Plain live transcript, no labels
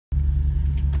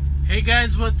Hey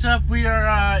guys, what's up? We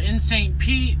are in St.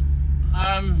 Pete.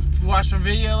 If you watched my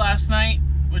video last night,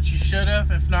 which you should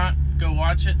have. If not, go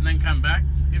watch it and then come back.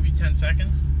 Give you 10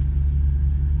 seconds.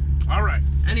 Alright,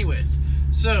 anyways.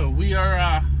 So, we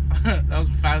are, that was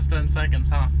fast 10 seconds,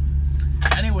 huh?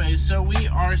 Anyways, so we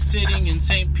are sitting in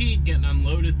St. Pete, getting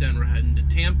unloaded, then we're heading to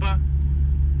Tampa.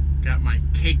 Got my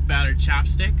cake batter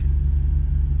chapstick.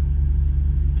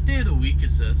 What day of the week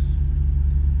is this?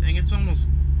 Dang, it's almost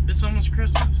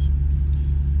Christmas.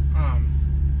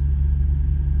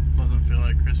 Doesn't feel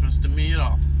like Christmas to me at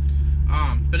all.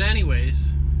 But anyways,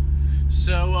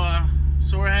 so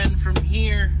we're heading from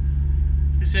here.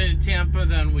 We say to Tampa,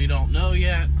 then we don't know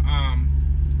yet.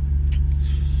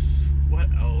 What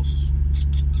else?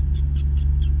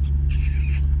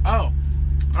 Oh,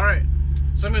 alright.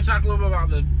 So I'm going to talk a little bit about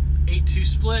the 8-2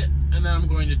 split, and then I'm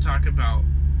going to talk about,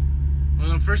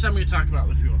 well, first I'm going to talk about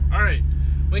the fuel. Alright,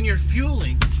 when you're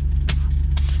fueling,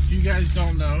 if you guys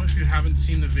don't know, if you haven't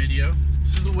seen the video,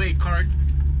 this is the weight card.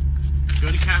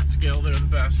 Go to Cat Scale, they're the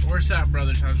best. Or Sat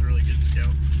Brothers has a really good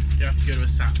scale. You have to go to a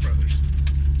Sat Brothers.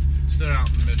 So they're out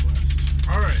in the Midwest.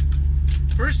 Alright,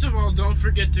 first of all, don't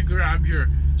forget to grab your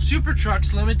Super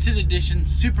Trucks Limited Edition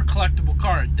Super Collectible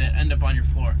card that end up on your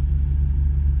floor.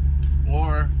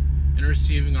 Or in a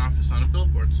receiving office on a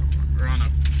billboard somewhere. Or on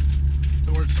a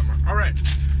board somewhere. Alright,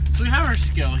 so we have our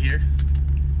scale here.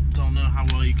 Don't know how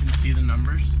well you can see the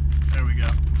numbers. There we go.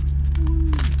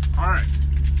 Alright.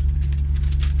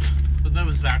 But that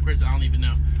was backwards, I don't even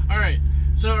know. Alright,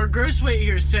 so our gross weight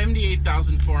here is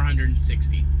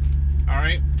 78,460.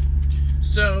 Alright?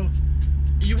 So,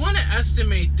 you want to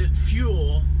estimate that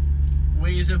fuel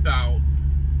weighs about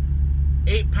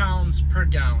 8 pounds per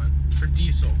gallon for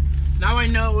diesel. Now I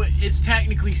know it's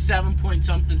technically 7 point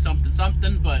something something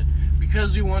something, but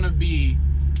because we want to be,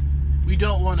 we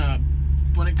don't want to,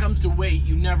 when it comes to weight,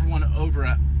 you never want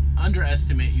to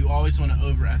underestimate. You always want to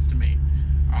overestimate,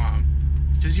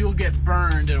 because you'll get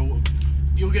burned at a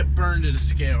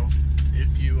scale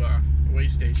if you weigh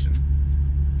station.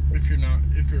 If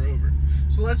you're over.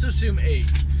 So let's assume 8.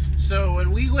 So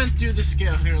when we went through the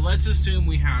scale here, let's assume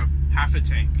we have half a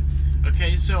tank.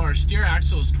 Okay, so our steer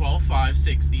axle is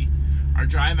 12,560. Our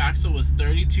drive axle was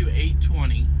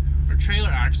 32,820. Our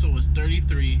trailer axle was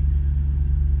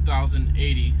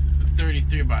 33,080.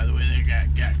 33, by the way.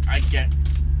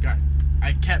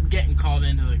 I kept getting called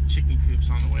into the chicken coops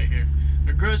on the way here.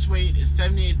 Our gross weight is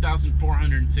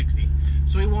 78,460.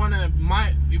 So we want to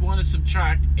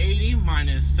subtract 80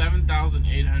 minus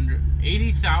 7,800.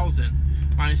 80,000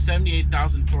 minus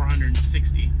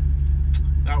 78,460.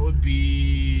 That would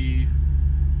be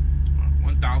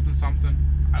 1,000 something.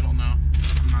 I don't know.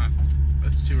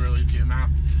 That's too early to do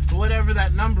math. But whatever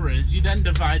that number is, you then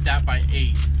divide that by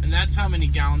 8, and that's how many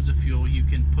gallons of fuel you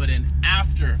can put in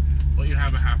after what you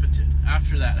have after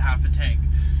that half a tank.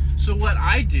 So what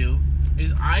I do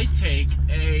is I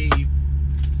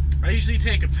usually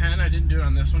take a pen. I didn't do it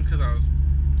on this one because I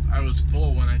was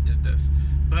full when I did this.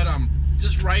 But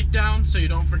just write down so you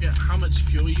don't forget how much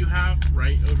fuel you have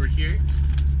right over here.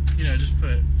 You know, just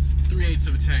put 3/8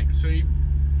 of a tank. So you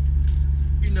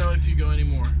know if you go any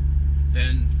more.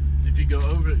 Then if you go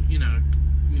over, you know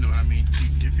what I mean.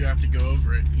 If you have to go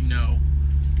over it, you know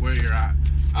where you're at.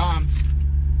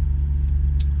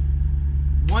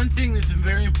 One thing that's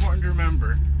very important to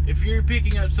remember, if you're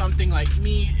picking up something like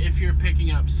me, if you're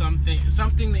picking up something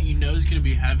that you know is going to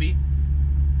be heavy,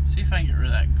 see if I can get rid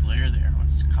of that glare there.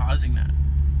 What's causing that?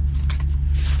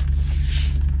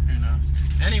 Who knows?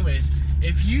 Anyways,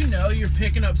 if you know you're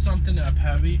picking up something up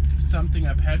heavy,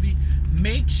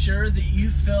 make sure that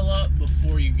you fill up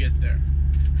before you get there.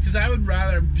 Because I would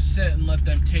rather sit and let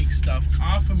them take stuff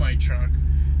off of my truck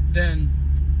than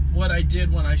what I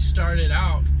did when I started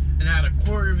out and had a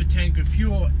quarter of a tank of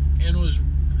fuel and was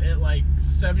at like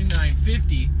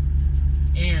 79.50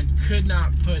 and could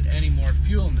not put any more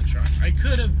fuel in the truck. I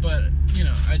could have, but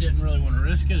I didn't really want to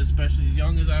risk it, especially as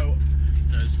young as I was,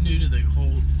 as new to the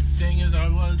whole thing as I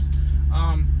was.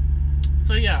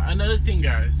 So yeah, another thing,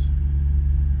 guys,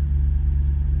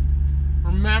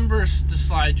 remember to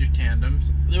slide your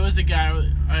tandems. There was a guy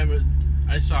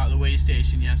I saw at the weigh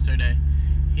station yesterday.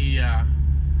 He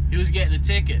was getting a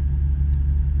ticket,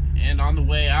 and on the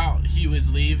way out he was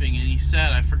leaving, and he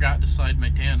said, "I forgot to slide my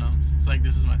tandems." It's like,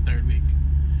 this is my 3rd week.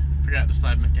 Forgot to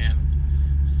slide my tandems.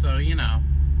 So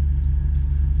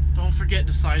don't forget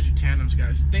to slide your tandems,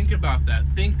 guys. Think about that.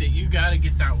 Think that you got to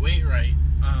get that weight right.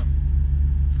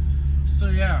 So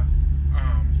yeah,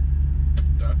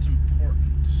 that's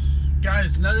important.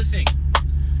 Guys, another thing,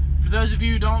 for those of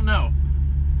you who don't know,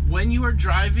 when you are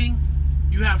driving,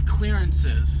 you have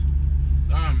clearances.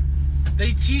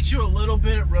 They teach you a little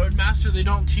bit at Roadmaster. They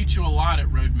don't teach you a lot at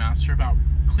Roadmaster about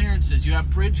clearances. You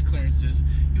have bridge clearances.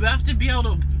 You have to be able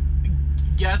to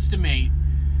guesstimate,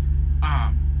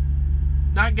 not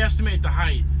guesstimate the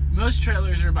height. Most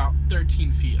trailers are about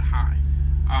 13 feet high.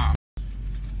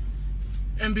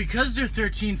 And because they're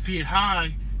 13 feet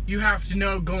high, you have to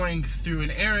know going through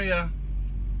an area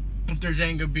if there's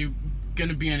gonna be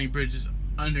any bridges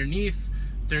underneath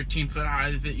 13 foot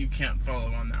high that you can't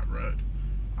follow on that road.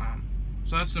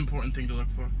 So that's an important thing to look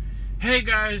for. Hey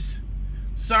guys,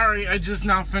 sorry I just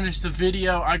now finished the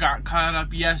video. I got caught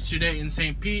up yesterday in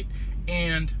St. Pete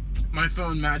and my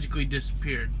phone magically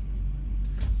disappeared.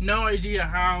 No idea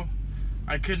how.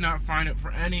 I could not find it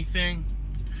for anything.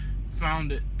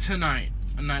 Found it tonight,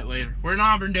 a night later. We're in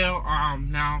Auburndale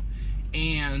now,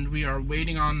 and we are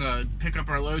waiting on the pick up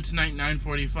our load tonight,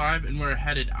 9:45, and we're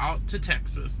headed out to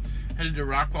Texas. Headed to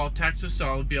Rockwall, Texas, so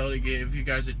I'll be able to give you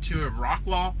guys a tour of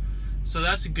Rockwall. So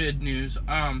that's good news.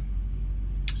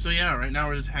 So yeah, right now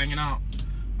we're just hanging out.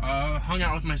 Hung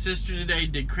out with my sister today,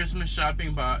 did Christmas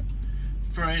shopping, bought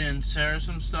Frey and Sarah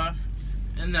some stuff,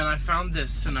 and then I found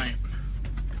this tonight.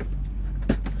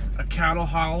 A cattle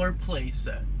hauler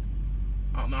playset.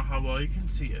 I don't know how well you can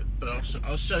see it, but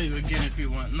I'll show you again if you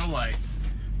want in the light.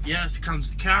 Yes, it comes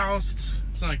with cows.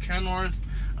 It's not a Kenworth.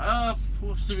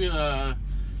 Supposed to be a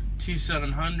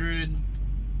T700.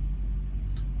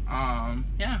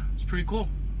 Yeah, it's pretty cool.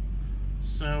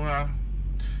 So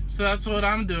that's what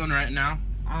I'm doing right now.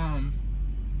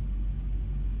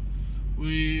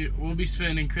 We'll be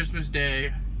spending Christmas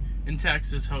Day in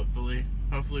Texas, hopefully.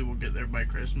 Hopefully we'll get there by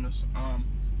Christmas.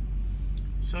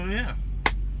 So yeah,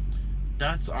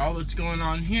 that's all that's going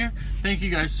on here. Thank you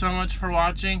guys so much for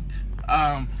watching.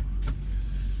 I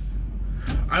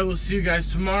will see you guys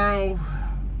tomorrow.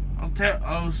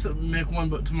 I'll make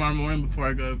one tomorrow morning before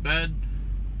I go to bed.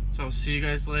 So I'll see you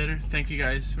guys later. Thank you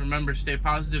guys. Remember, stay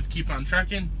positive, keep on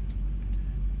trekking.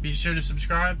 Be sure to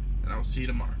subscribe, and I will see you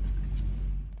tomorrow.